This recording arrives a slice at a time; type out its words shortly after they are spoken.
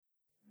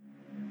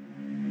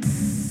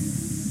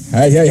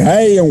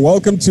Hey, and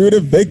welcome to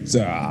The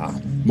Victor.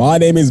 My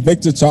name is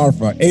Victor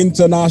Charfa,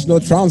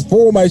 international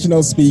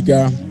transformational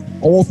speaker,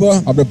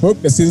 author of the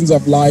book The Seasons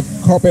of Life,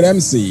 corporate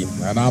MC,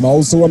 and I'm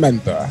also a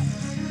mentor.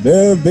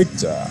 The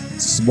Victor,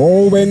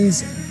 small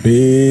wins,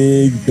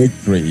 big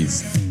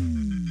victories.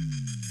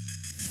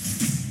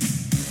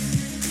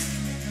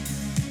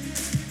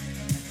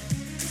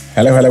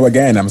 Hello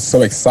again. I'm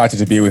so excited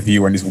to be with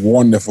you on this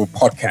wonderful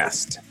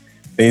podcast.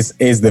 This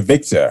is The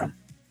Victor.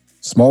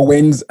 Small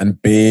wins and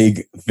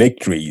big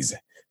victories.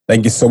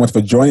 Thank you so much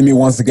for joining me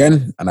once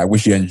again, and I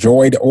wish you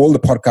enjoyed all the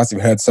podcasts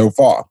you've heard so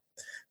far.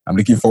 I'm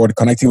looking forward to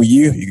connecting with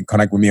you. You can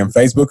connect with me on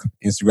Facebook,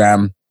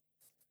 Instagram,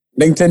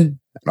 LinkedIn,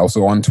 and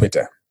also on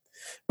Twitter.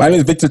 My name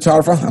is Victor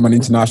Charfa. I'm an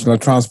international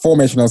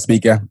transformational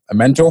speaker, a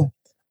mentor,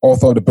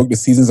 author of the book The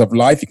Seasons of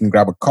Life. You can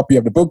grab a copy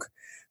of the book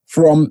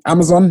from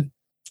Amazon,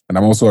 and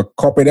I'm also a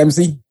corporate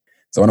MC.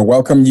 So I want to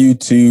welcome you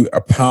to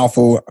a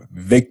powerful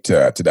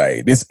Victor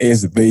today. This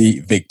is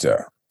The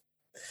Victor.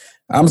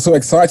 I'm so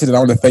excited, and I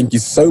want to thank you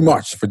so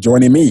much for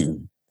joining me.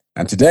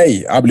 And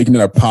today, I'll be looking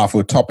at a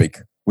powerful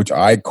topic, which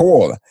I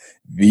call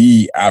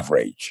the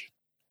average.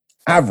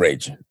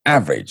 Average.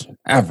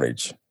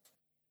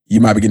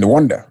 You might begin to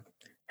wonder,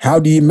 how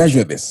do you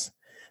measure this?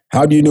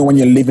 How do you know when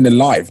you're living a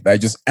life that is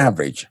just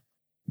average?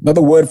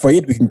 Another word for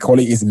it, we can call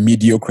it, is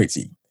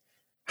mediocrity.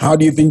 How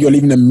do you think you're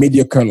living a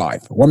mediocre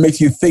life? What makes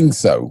you think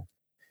so?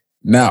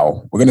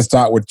 Now, we're going to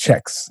start with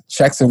checks.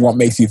 Checks and what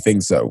makes you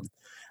think so.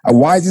 And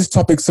why is this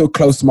topic so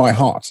close to my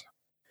heart?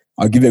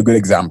 I'll give you a good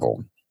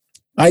example.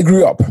 I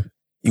grew up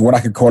in what I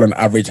could call an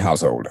average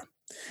household.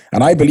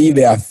 And I believe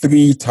there are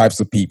three types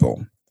of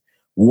people.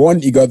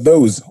 One, you got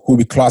those who will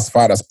be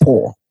classified as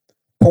poor.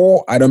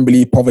 Poor, I don't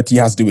believe poverty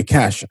has to do with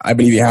cash. I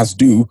believe it has to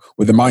do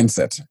with the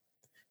mindset.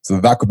 So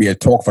that could be a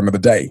talk for another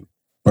day.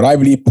 But I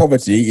believe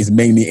poverty is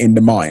mainly in the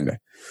mind.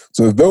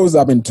 So those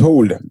have been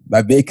told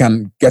that they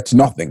can get to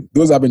nothing.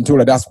 Those have been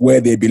told that that's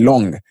where they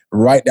belong,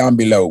 right down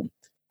below.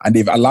 And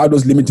they've allowed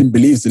those limiting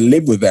beliefs to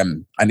live with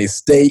them, and they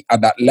stay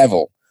at that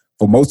level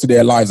for most of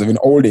their lives, even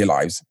all their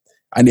lives.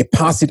 And they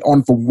pass it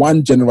on from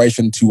one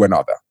generation to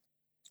another.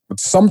 But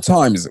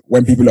sometimes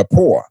when people are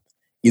poor,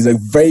 is a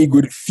very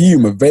good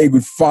fume, a very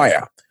good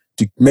fire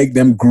to make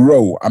them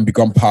grow and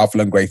become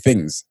powerful and great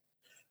things,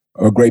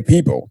 or great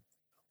people.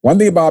 One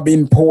thing about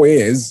being poor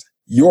is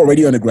you're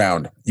already on the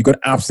ground. You've got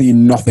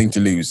absolutely nothing to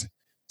lose.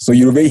 So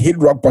you've already hit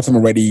rock bottom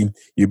already.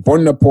 You're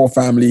born in a poor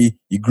family.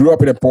 You grew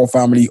up in a poor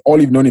family.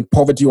 All you've known in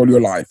poverty all your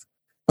life.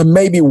 But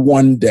maybe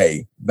one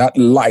day that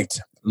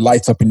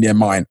lights up in their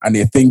mind and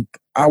they think,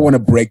 I want to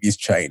break this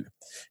chain.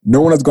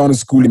 No one has gone to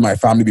school in my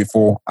family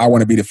before. I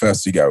want to be the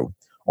first to go.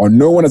 Or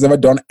no one has ever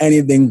done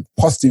anything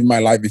positive in my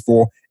life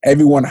before.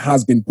 Everyone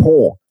has been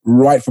poor,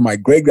 right from my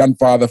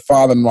great-grandfather,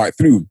 father, and right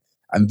through.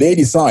 And they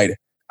decide,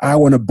 I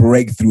want to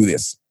break through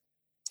this.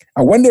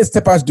 And when they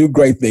step out to do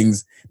great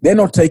things, they're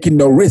not taking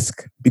no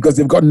risk because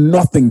they've got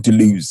nothing to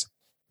lose.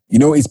 You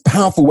know, it's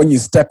powerful when you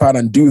step out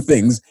and do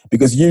things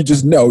because you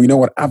just know, you know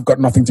what, I've got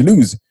nothing to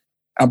lose.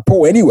 I'm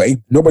poor anyway.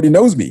 Nobody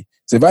knows me.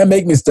 So if I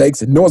make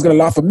mistakes, no one's going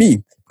to laugh at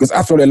me because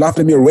after all, they laughed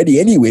at me already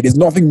anyway. There's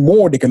nothing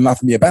more they can laugh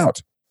at me about.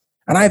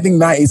 And I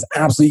think that is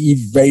absolutely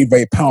very,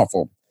 very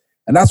powerful.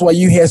 And that's why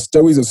you hear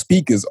stories of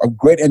speakers, of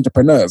great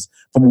entrepreneurs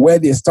from where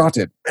they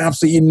started,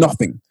 absolutely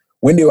nothing,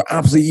 when they were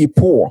absolutely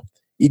poor.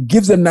 It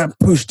gives them that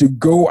push to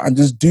go and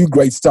just do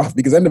great stuff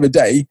because at the end of the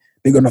day,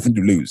 they got nothing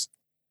to lose.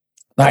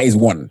 That is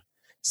one.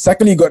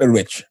 Secondly, you got the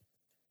rich.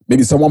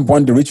 Maybe someone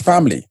born in a rich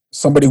family,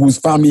 somebody whose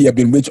family have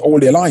been rich all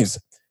their lives.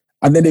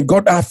 And then they've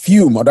got that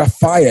fume or that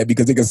fire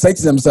because they can say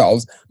to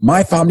themselves,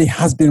 my family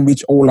has been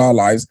rich all our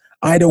lives.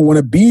 I don't want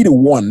to be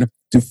the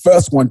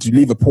first one to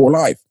live a poor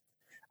life.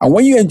 And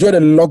when you enjoy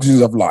the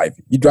luxuries of life,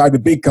 you drive the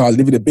big cars,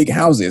 live in the big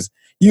houses,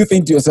 you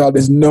think to yourself,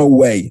 there's no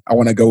way I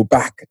want to go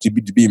back to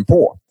being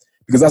poor.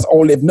 Because that's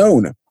all they've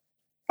known.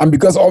 And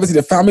because obviously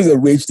the families are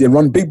rich, they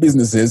run big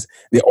businesses,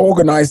 they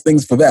organize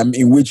things for them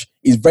in which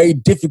is very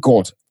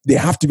difficult. They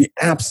have to be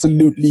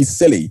absolutely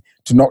silly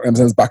to knock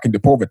themselves back into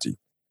poverty.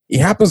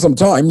 It happens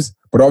sometimes,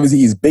 but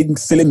obviously it's big,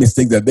 silly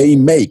mistakes that they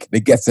make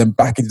that gets them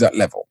back into that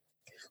level.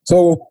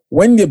 So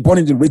when you're born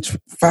into a rich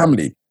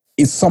family,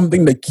 it's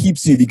something that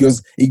keeps you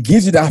because it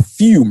gives you that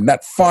fume,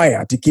 that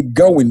fire to keep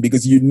going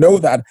because you know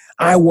that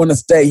I want to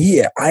stay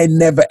here. I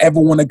never, ever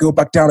want to go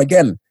back down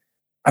again.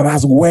 And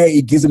that's where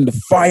it gives them the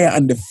fire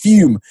and the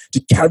fume to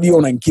carry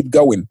on and keep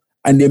going.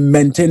 And they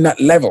maintain that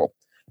level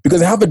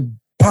because they have a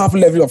powerful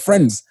level of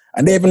friends.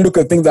 And they even look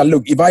at things that,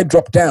 look, if I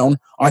drop down,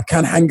 I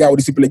can't hang out with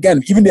these people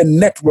again. Even their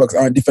networks are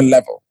on a different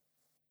level.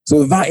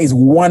 So that is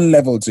one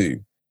level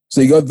too.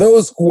 So you got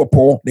those who are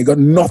poor, they got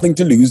nothing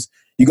to lose.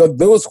 You got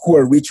those who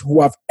are rich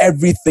who have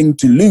everything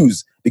to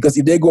lose. Because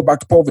if they go back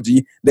to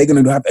poverty, they're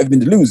going to have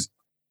everything to lose.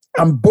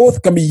 And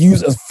both can be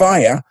used as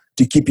fire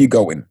to keep you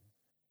going.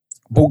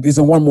 But there's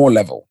one more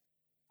level.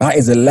 That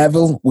is a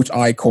level which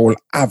I call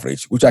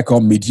average, which I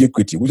call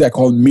mediocrity, which I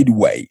call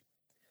midway.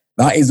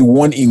 That is the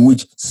one in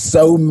which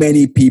so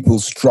many people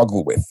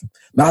struggle with.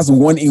 That's the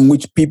one in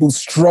which people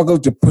struggle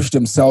to push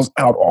themselves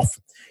out of.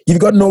 You've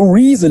got no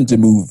reason to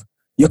move.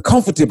 You're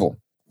comfortable.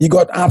 You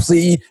got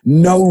absolutely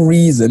no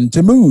reason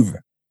to move.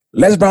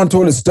 Les Brown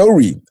told a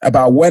story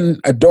about when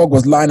a dog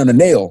was lying on a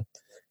nail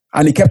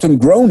and he kept on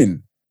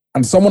groaning.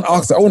 And someone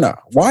asked the owner,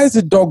 why is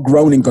the dog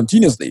groaning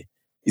continuously?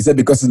 He said,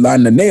 because it's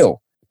lying on a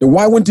nail. Then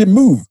why won't it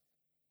move?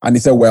 And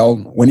he said, well,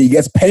 when he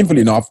gets painful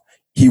enough,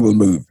 he will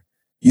move.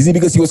 You see,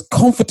 because he was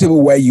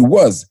comfortable where he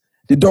was,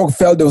 the dog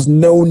felt there was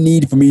no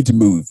need for me to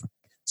move.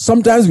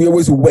 Sometimes we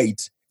always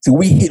wait till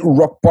we hit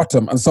rock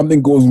bottom and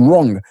something goes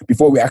wrong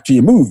before we actually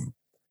move.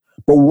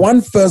 But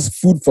one first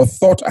food for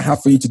thought I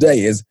have for you today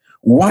is,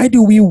 why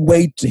do we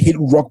wait to hit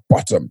rock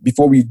bottom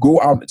before we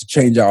go out to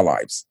change our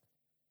lives?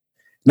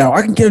 Now,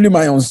 I can tell you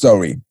my own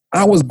story.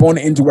 I was born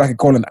into what I could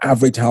call an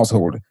average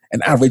household,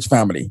 an average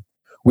family.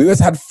 We always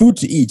had food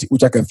to eat,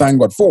 which I can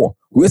thank God for.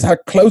 We always had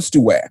clothes to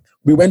wear.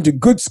 We went to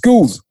good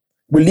schools.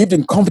 We lived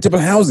in comfortable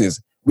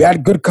houses. We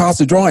had good cars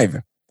to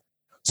drive.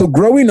 So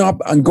growing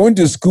up and going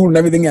to school and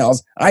everything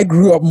else, I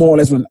grew up more or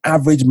less with an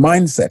average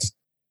mindset.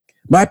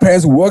 My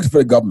parents worked for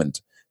the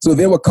government, so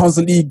they were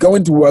constantly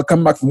going to work,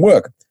 coming back from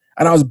work.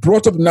 And I was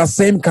brought up in that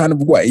same kind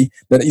of way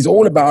that is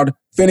all about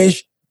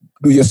finish,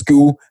 do your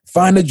school,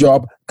 find a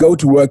job, go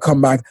to work,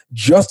 come back,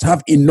 just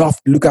have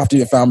enough to look after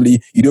your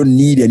family. You don't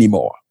need any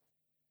more.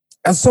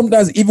 And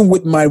sometimes even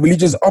with my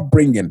religious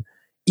upbringing,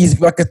 it's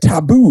like a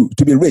taboo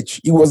to be rich.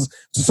 It was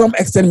to some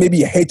extent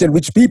maybe hated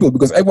rich people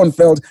because everyone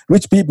felt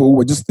rich people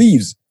were just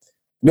thieves.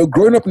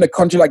 Growing up in a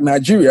country like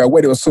Nigeria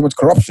where there was so much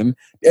corruption,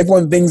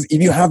 everyone thinks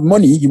if you have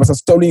money, you must have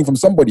stolen it from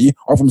somebody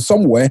or from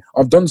somewhere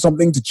or done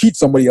something to cheat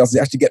somebody else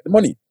to actually get the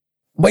money.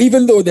 But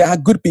even though there are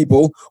good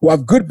people who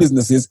have good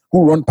businesses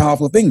who run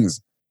powerful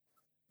things,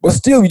 but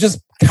still we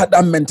just had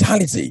that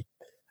mentality.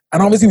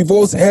 And obviously we've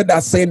always heard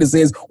that saying that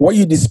says, what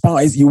you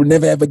despise, you will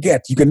never ever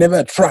get. You can never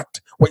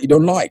attract what you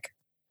don't like.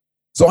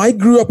 So I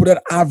grew up with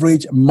that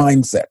average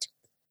mindset.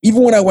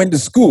 Even when I went to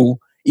school,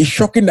 it's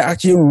shocking that I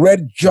actually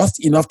read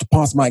just enough to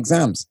pass my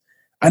exams.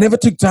 I never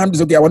took time to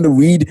say, okay, I want to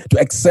read, to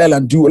excel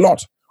and do a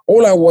lot.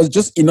 All I was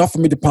just enough for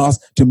me to pass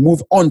to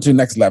move on to the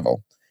next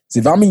level. So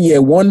if I'm in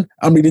year 1,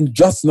 I'm reading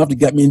just enough to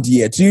get me into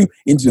year 2,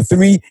 into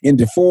 3,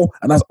 into 4,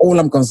 and that's all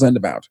I'm concerned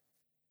about.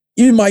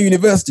 Even my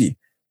university,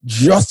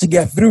 just to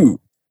get through.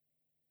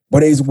 But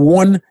there's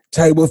one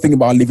terrible thing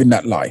about living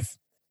that life.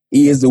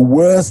 It is the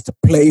worst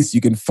place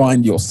you can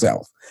find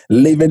yourself,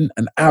 living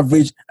an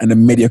average and a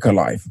mediocre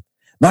life.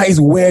 That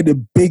is where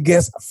the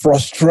biggest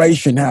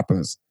frustration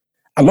happens.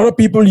 A lot of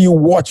people you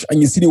watch and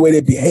you see the way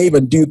they behave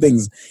and do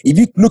things, if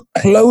you look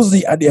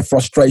closely at their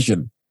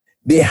frustration,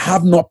 they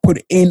have not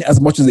put in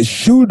as much as they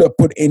should have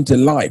put into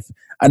life.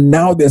 And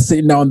now they're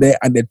sitting down there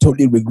and they're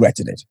totally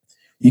regretting it.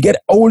 You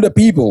get older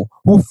people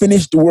who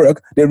finished the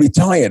work, they're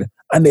retired,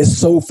 and they're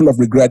so full of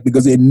regret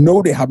because they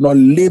know they have not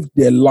lived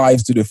their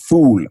lives to the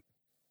full.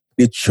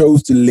 They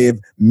chose to live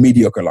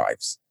mediocre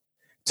lives.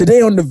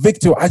 Today on The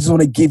Victor, I just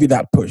want to give you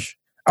that push.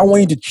 I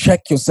want you to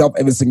check yourself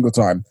every single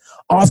time.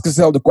 Ask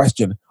yourself the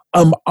question,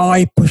 am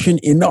I pushing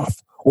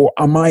enough or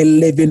am I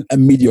living a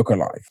mediocre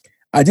life?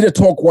 I did a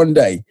talk one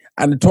day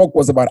and the talk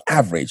was about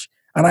average.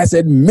 And I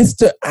said,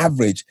 Mr.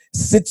 Average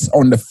sits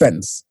on the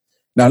fence.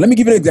 Now, let me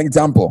give you an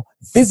example.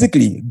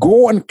 Physically,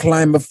 go and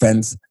climb a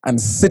fence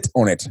and sit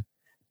on it.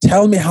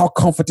 Tell me how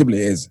comfortable it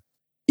is.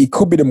 It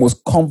could be the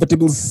most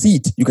comfortable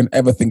seat you can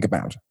ever think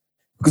about.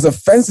 Because a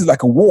fence is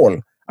like a wall,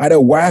 either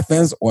a wire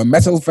fence or a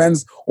metal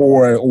fence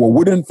or a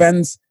wooden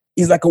fence.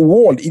 It's like a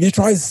wall. If you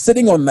try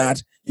sitting on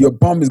that, your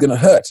bum is going to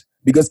hurt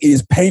because it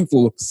is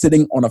painful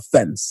sitting on a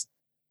fence.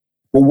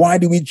 But why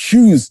do we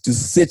choose to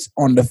sit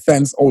on the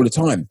fence all the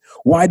time?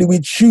 Why do we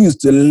choose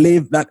to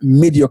live that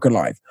mediocre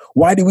life?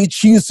 Why do we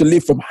choose to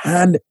live from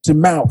hand to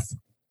mouth?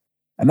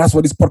 And that's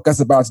what this podcast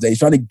is about today. It's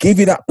trying to give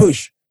you that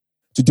push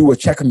to do a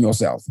check on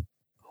yourself.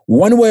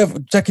 One way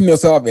of checking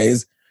yourself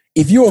is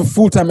if you're in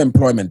full-time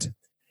employment,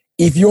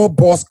 if your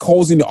boss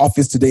calls in the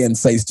office today and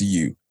says to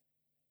you,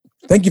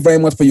 thank you very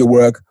much for your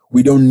work.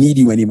 We don't need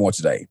you anymore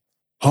today.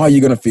 How are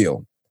you going to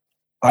feel?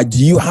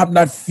 Do you have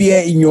that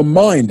fear in your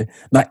mind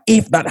that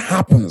if that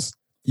happens,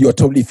 you're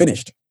totally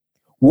finished?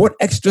 What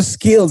extra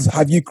skills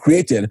have you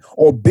created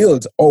or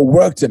built or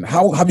worked in?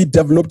 How have you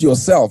developed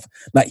yourself?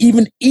 Now,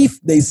 even if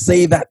they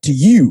say that to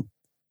you,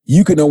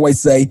 you can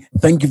always say,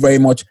 thank you very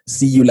much.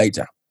 See you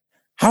later.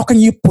 How can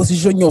you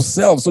position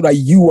yourself so that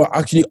you are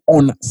actually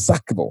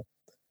unsackable?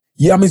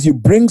 Yeah, means you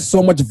bring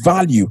so much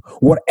value.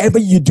 Whatever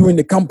you do in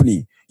the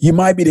company, you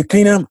might be the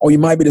cleaner or you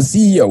might be the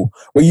CEO,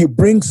 but you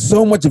bring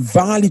so much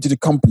value to the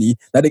company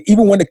that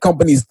even when the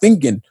company is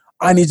thinking,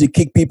 I need to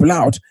kick people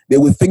out, they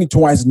will think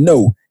twice,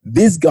 no,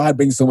 this guy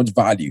brings so much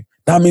value.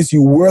 That means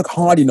you work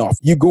hard enough,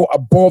 you go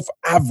above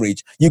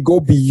average, you go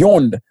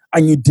beyond,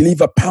 and you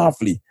deliver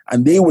powerfully.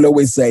 And they will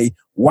always say,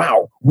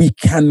 wow, we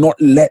cannot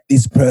let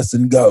this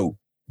person go.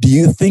 Do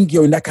you think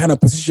you're in that kind of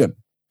position?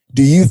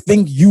 Do you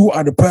think you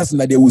are the person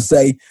that they will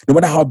say, no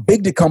matter how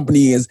big the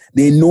company is,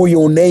 they know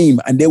your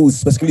name and they will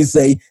specifically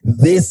say,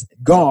 this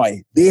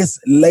guy, this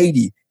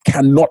lady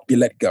cannot be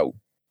let go?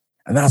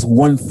 And that's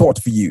one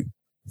thought for you.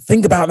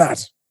 Think about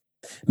that.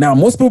 Now,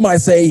 most people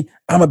might say,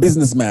 I'm a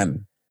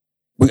businessman.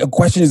 But the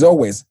question is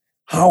always,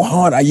 How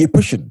hard are you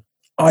pushing?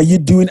 Are you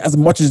doing as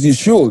much as you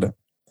should?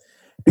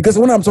 Because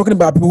when I'm talking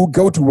about people who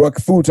go to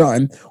work full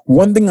time,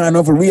 one thing I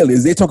know for real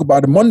is they talk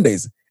about the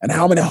Mondays and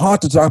how many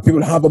heart attacks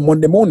people have on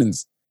Monday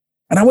mornings.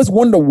 And I always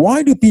wonder,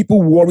 why do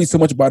people worry so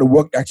much about the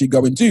work they actually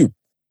go into?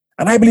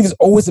 And I believe it's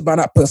always about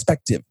that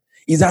perspective.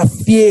 It's that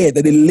fear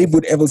that they live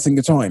with every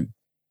single time.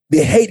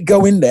 They hate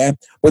going there,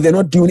 but they're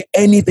not doing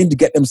anything to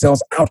get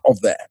themselves out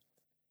of there.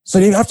 So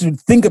you have to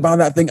think about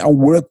that thing and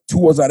work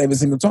towards that every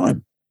single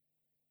time.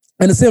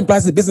 And the same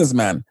applies to the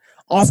businessman.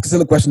 Ask yourself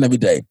the question every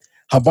day: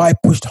 have I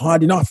pushed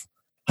hard enough?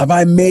 Have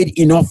I made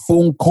enough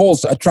phone calls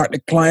to attract the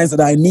clients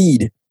that I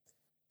need?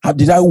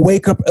 Did I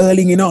wake up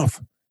early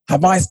enough?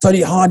 Have I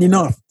studied hard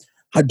enough?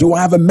 Do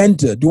I have a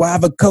mentor? Do I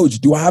have a coach?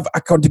 Do I have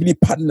accountability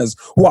partners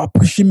who are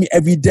pushing me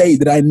every day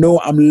that I know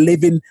I'm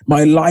living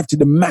my life to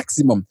the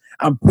maximum?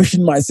 I'm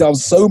pushing myself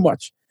so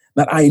much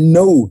that I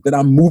know that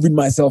I'm moving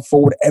myself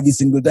forward every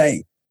single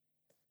day.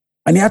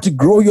 And you have to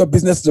grow your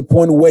business to the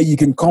point where you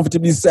can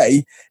comfortably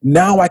say,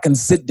 now I can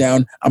sit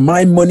down and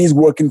my money is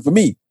working for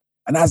me.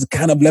 And that's the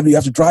kind of level you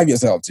have to drive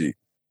yourself to.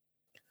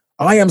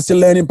 I am still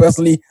learning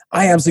personally.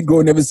 I am still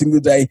growing every single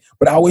day,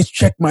 but I always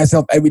check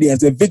myself every day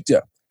and say,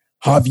 Victor,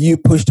 have you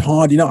pushed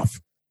hard enough?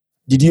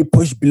 Did you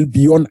push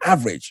beyond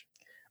average?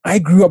 I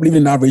grew up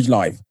living an average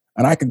life,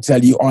 and I can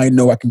tell you, I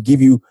know I can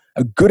give you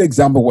a good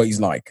example of what it's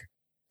like.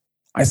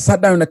 I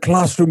sat down in a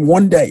classroom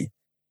one day,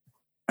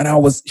 and I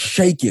was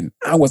shaking.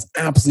 I was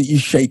absolutely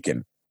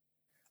shaking.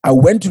 I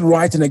went to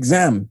write an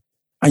exam,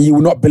 and you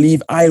will not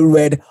believe I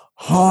read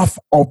half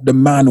of the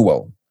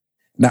manual.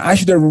 Now, I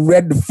should have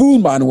read the full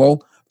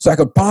manual so I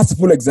could pass the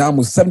full exam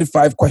with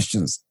 75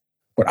 questions.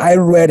 But I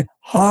read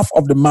half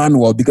of the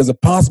manual because the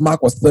pass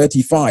mark was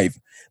 35.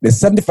 There's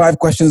 75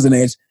 questions in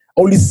it.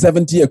 Only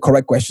 70 are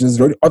correct questions.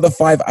 The other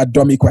 5 are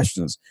dummy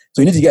questions.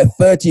 So you need to get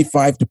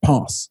 35 to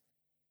pass.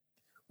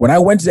 When I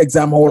went to the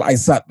exam hall, I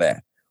sat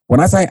there. When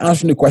I started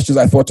answering the questions,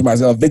 I thought to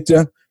myself,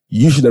 Victor,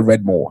 you should have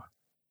read more.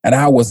 And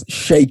I was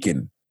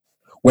shaking.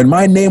 When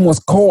my name was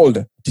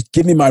called to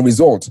give me my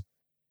result,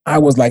 I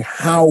was like,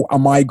 how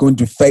am I going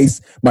to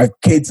face my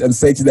kids and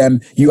say to them,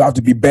 you have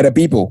to be better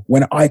people,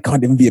 when I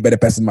can't even be a better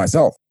person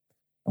myself?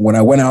 And when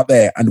I went out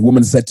there and the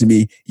woman said to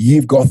me,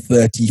 you've got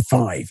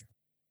 35,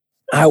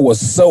 I was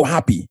so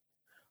happy.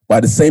 But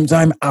at the same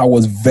time, I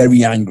was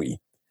very angry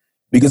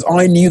because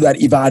I knew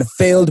that if I had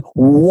failed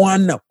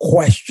one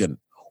question,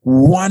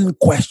 and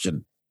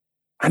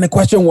the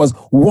question was,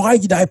 why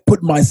did I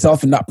put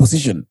myself in that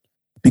position?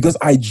 Because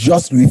I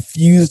just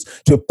refused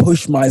to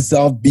push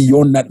myself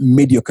beyond that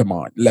mediocre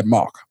mark.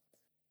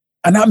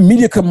 And that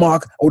mediocre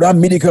mark, or that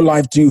mediocre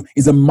life too,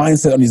 is a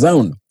mindset on its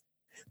own.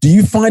 Do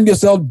you find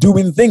yourself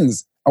doing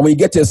things, and when you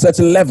get to a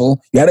certain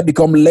level, you either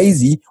become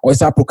lazy or you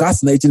start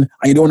procrastinating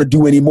and you don't want to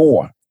do any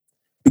more?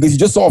 Because you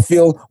just sort of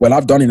feel, well,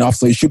 I've done enough,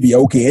 so it should be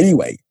okay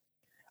anyway.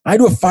 I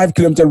do a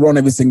 5-kilometer run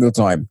every single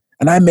time,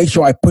 and I make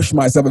sure I push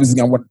myself every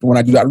single time when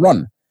I do that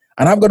run.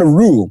 And I've got a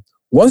rule.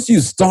 Once you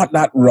start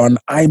that run,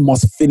 I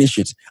must finish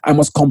it. I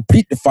must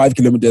complete the 5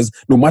 kilometers,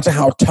 no matter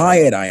how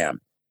tired I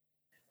am.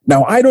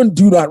 Now, I don't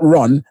do that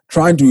run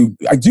I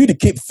do to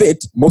keep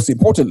fit, most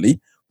importantly,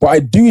 but I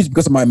do it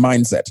because of my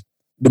mindset.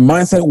 The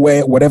mindset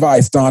where whatever I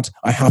start,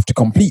 I have to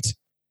complete.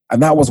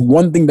 And that was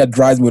one thing that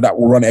drives me with that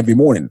run every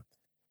morning.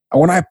 And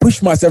when I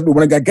push myself,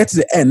 when I get to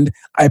the end,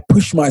 I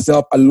push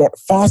myself a lot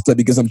faster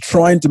because I'm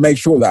trying to make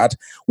sure that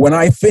when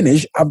I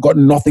finish, I've got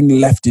nothing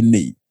left in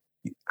me.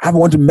 I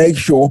want to make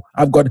sure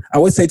I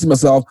always say to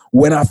myself,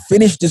 when I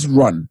finish this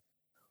run,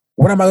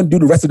 what am I going to do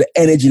the rest of the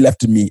energy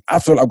left in me?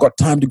 After all, I've got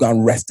time to go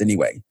and rest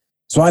anyway.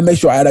 So I make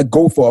sure I either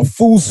go for a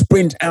full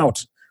sprint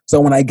out. So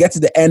when I get to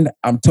the end,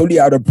 I'm totally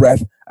out of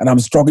breath and I'm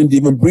struggling to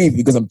even breathe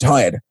because I'm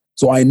tired.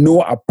 So I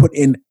know I put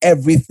in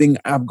everything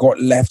I've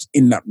got left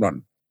in that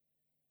run.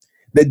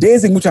 The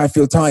days in which I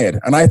feel tired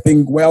and I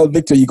think, well,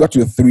 Victor, you got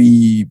to a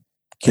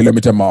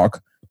 3-kilometer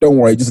mark. Don't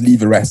worry, just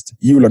leave the rest.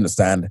 You'll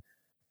understand.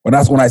 But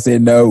that's when I say,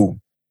 no,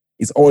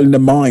 it's all in the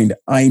mind.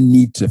 I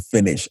need to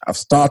finish. I've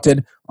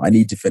started, I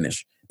need to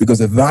finish. Because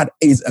that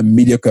is a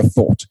mediocre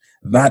thought.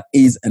 That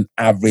is an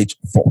average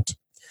thought.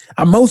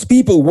 And most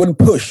people wouldn't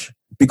push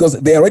because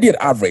they're already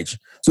at average.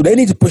 So they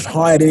need to push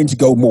higher, they need to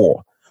go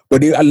more.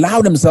 But they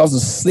allow themselves to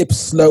slip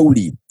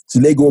slowly. So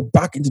they go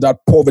back into that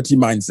poverty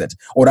mindset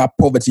or that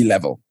poverty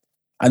level.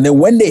 And then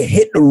when they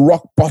hit the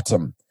rock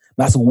bottom,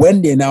 that's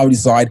when they now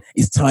decide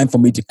it's time for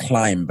me to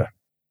climb.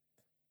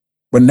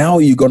 But now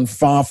you've gone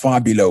far, far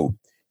below.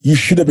 You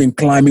should have been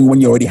climbing when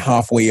you're already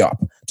halfway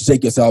up to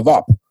take yourself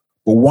up.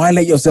 But why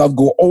let yourself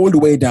go all the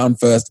way down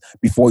first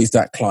before you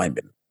start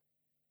climbing?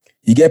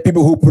 You get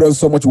people who put on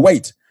so much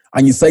weight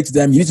and you say to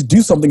them, you need to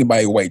do something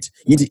about your weight.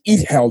 You need to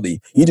eat healthy.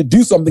 You need to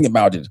do something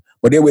about it.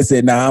 But they will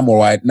say, nah, I'm all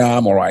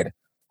right.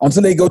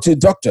 Until they go to the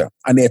doctor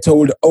and they're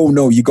told, oh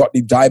no, you got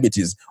the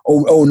diabetes.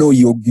 Oh no,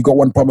 you got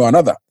one problem or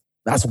another.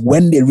 That's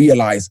when they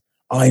realize,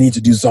 I need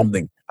to do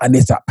something. And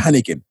they start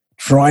panicking,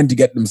 trying to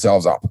get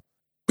themselves up.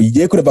 But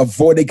they could have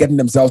avoided getting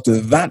themselves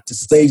to that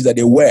stage that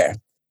they were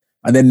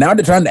And then now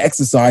they're trying to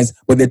exercise,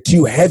 but they're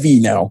too heavy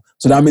now.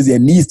 So that means their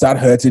knees start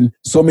hurting.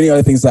 So many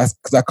other things that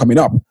are coming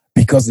up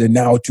because they're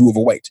now too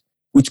overweight,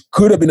 which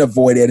could have been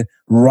avoided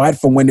right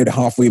from when they're the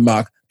halfway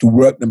mark to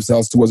work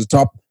themselves towards the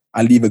top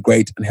and live a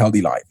great and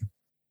healthy life.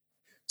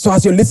 So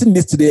as you're listening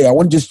to this today, I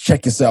want to just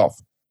check yourself.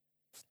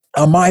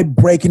 Am I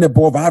breaking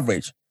above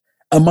average?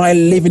 Am I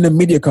living a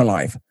mediocre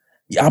life?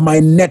 Are my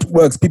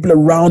networks, people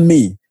around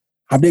me,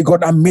 have they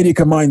got that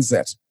mediocre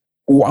mindset?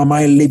 Or am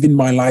I living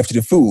my life to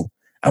the full?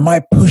 Am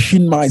I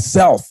pushing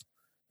myself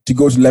to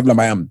go to the level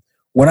I am?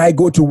 When I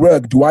go to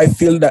work, do I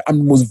feel that I'm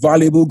the most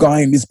valuable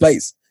guy in this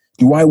place?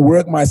 Do I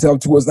work myself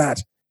towards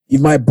that? If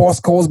my boss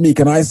calls me,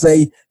 can I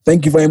say,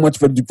 thank you very much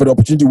for the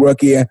opportunity to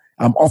work here.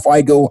 I'm off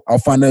I go. I'll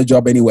find a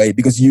job anyway,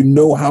 because you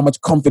know how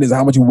much confidence,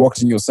 how much you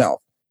work in yourself.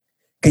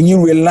 Can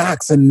you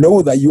relax and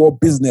know that your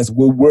business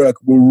will work,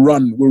 will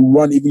run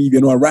even if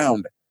you're not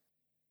around?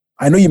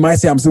 I know you might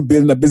say, I'm still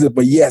building a business,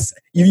 but yes,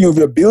 even if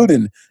you're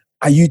building,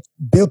 are you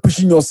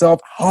pushing yourself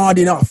hard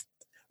enough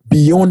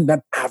beyond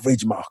that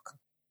average mark?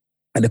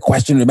 And the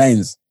question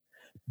remains,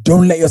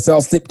 don't let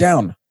yourself slip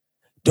down.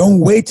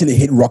 Don't wait till you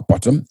hit rock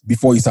bottom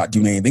before you start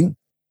doing anything.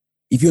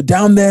 If you're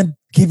down there,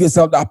 give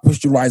yourself that push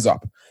to rise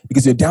up,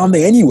 because you're down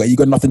there anyway. You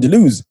got nothing to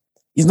lose.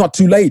 It's not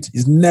too late.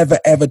 It's never,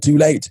 ever too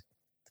late.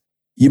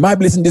 You might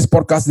be listening to this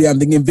podcast today and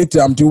thinking,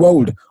 Victor, I'm too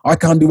old. I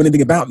can't do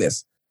anything about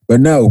this.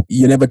 But no,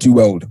 you're never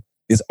too old.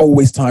 There's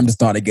always time to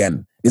start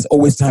again. There's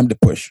always time to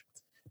push.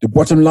 The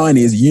bottom line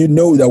is, you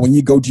know that when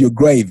you go to your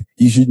grave,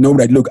 you should know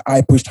that, look,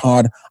 I pushed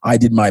hard. I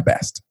did my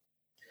best.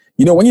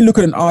 You know, when you look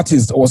at an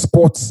artist or a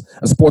sports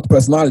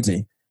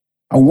personality,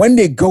 and when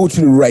they go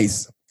to the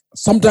race,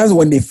 sometimes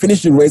when they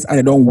finish the race and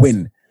they don't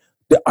win,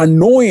 the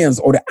annoyance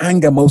or the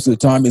anger most of the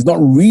time is not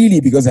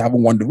really because they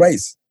haven't won the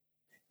race.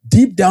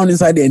 Deep down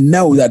inside, they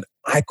know that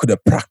I could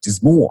have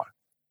practiced more.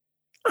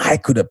 I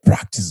could have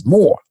practiced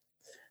more.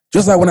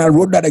 Just like when I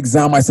wrote that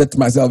exam, I said to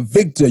myself,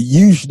 Victor,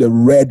 you should have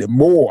read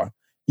more.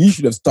 You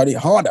should have studied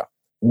harder.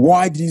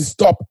 Why did you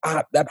stop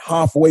at that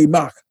halfway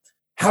mark?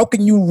 How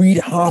can you read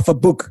half a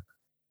book?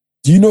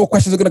 Do you know what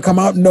questions are going to come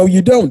out? No,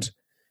 you don't.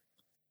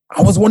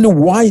 I was wondering,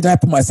 why did I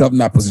put myself in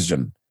that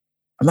position?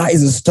 And that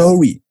is a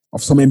story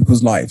of so many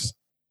people's lives.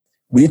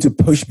 We need to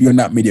push beyond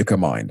that mediocre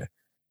mind.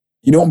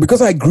 You know,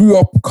 because I grew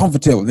up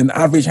comfortable in an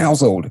average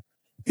household,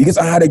 because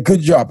I had a good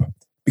job,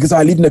 because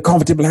I lived in a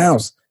comfortable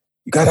house,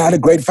 because I had a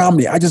great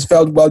family, I just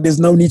felt, well, there's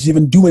no need to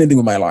even do anything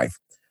with my life.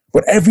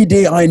 But every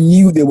day I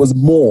knew there was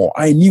more.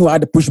 I knew I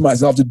had to push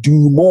myself to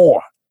do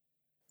more.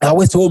 I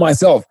always told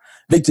myself,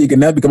 Victor, you can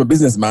never become a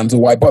businessman, so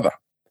why bother?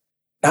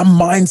 That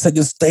mindset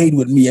just stayed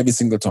with me every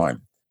single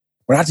time.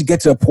 But I had to get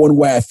to a point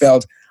where I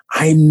felt,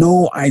 I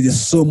know there's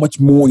so much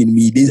more in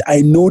me.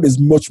 I know there's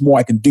much more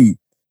I can do.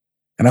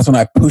 And that's when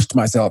I pushed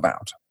myself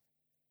out.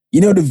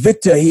 You know, the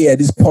Victor here,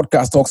 this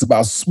podcast talks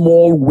about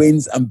small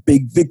wins and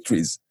big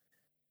victories.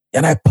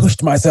 And I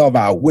pushed myself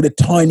out with the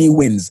tiny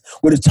wins,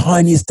 with the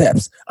tiny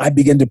steps. I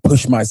began to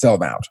push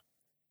myself out.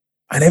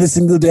 And every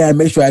single day I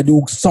make sure I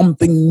do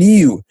something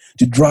new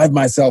to drive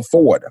myself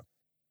forward.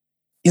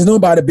 It's not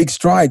about the big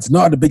strides,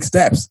 not the big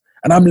steps.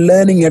 And I'm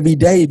learning every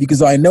day,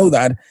 because I know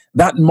that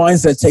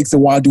mindset takes a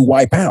while to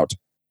wipe out.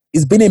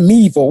 It's been in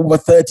me for over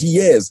 30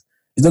 years.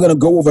 It's not going to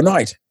go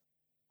overnight.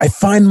 I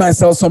find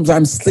myself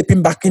sometimes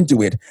slipping back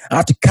into it. I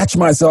have to catch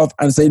myself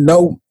and say,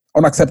 no,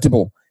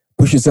 unacceptable.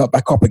 Push yourself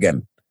back up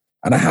again.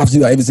 And I have to do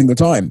that every single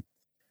time.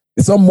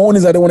 There's some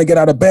mornings I don't want to get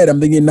out of bed.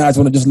 I'm thinking, I just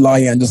want to just lie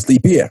here and just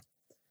sleep here.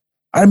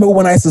 I remember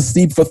when I used to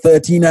sleep for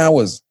 13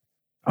 hours.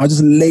 I'll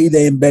just lay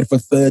there in bed for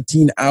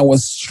 13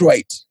 hours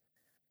straight.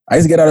 I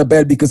used to get out of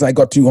bed because I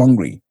got too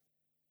hungry.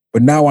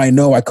 But now I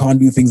know I can't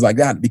do things like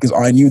that, because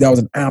I knew that was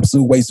an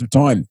absolute waste of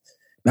time.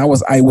 Now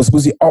I was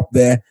supposed to be up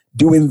there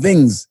doing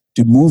things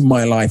to move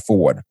my life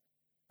forward.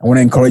 I want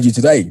to encourage you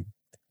today.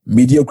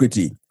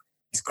 Mediocrity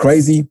is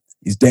crazy,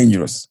 it's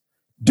dangerous.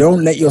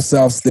 Don't let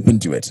yourself slip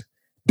into it.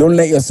 Don't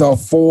let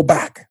yourself fall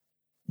back.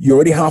 You're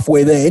already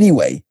halfway there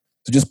anyway.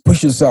 So just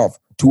push yourself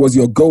towards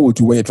your goal,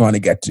 to where you're trying to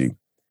get to.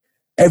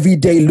 Every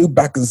day, look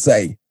back and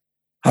say,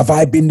 have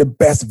I been the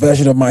best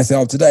version of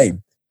myself today?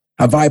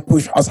 Have I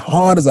pushed as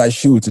hard as I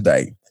should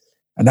today?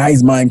 And that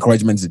is my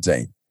encouragement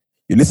today.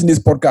 You listen to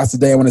this podcast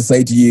today, I want to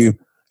say to you,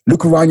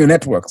 look around your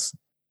networks.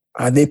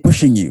 Are they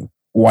pushing you,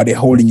 or are they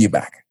holding you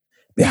back?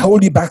 They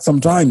hold you back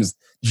sometimes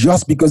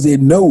just because they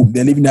know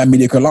they're living that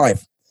mediocre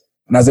life.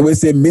 And as I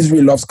always say,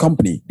 misery loves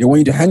company. They want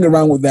you to hang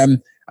around with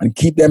them and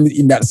keep them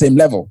in that same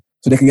level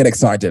so they can get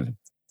excited.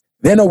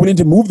 They're not willing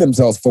to move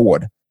themselves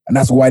forward. And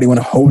that's why they want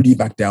to hold you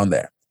back down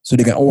there, so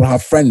they can all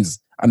have friends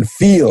and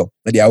feel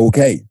that they are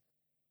okay.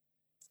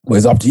 Well,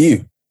 it's up to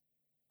you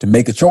to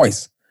make a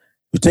choice.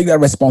 You take that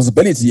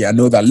responsibility and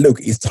know that, look,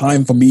 it's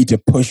time for me to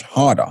push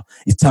harder.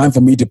 It's time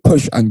for me to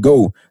push and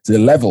go to the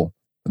level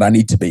that I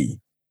need to be.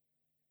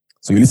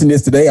 So you listen to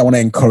this today, I want to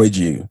encourage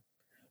you.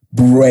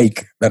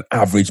 Break that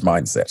average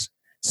mindset.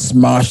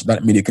 Smash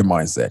that mediocre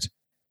mindset.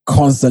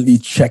 Constantly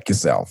check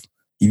yourself.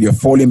 If you're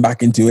falling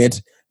back into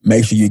it,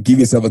 make sure you give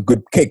yourself a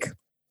good kick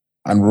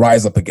and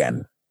rise up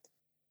again.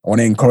 I want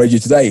to encourage you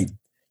today.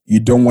 You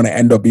don't want to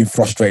end up being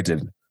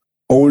frustrated,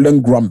 old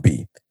and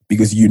grumpy,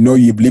 because you know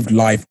you've lived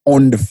life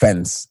on the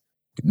fence.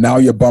 Now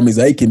your bum is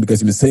aching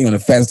because you've been sitting on the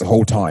fence the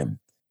whole time.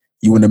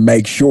 You want to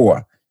make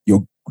sure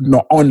you're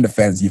not on the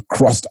fence. You've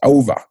crossed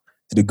over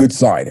to the good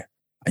side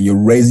and you're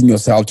raising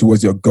yourself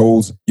towards your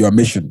goals, your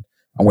mission,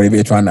 and whatever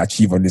you're trying to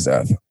achieve on this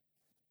earth.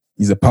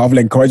 It's a powerful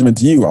encouragement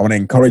to you. I want to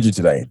encourage you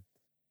today.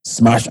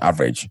 Smash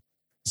average.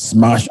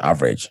 Smash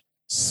average.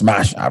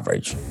 Smash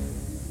average.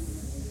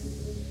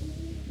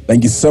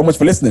 Thank you so much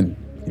for listening.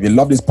 If you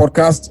love this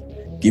podcast,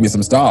 give me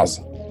some stars.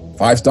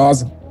 5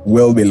 stars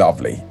will be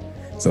lovely.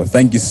 So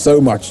thank you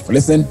so much for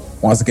listening.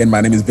 Once again,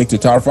 my name is Victor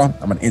Tarfa.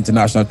 I'm an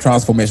international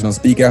transformational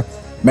speaker,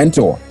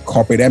 mentor,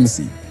 corporate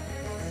MC,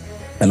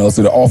 and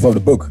also the author of the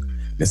book,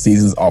 The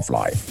Seasons of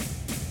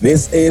Life.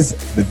 This is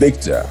The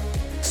Victor.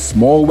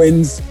 Small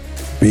wins,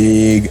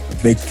 big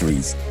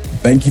victories.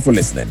 Thank you for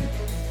listening.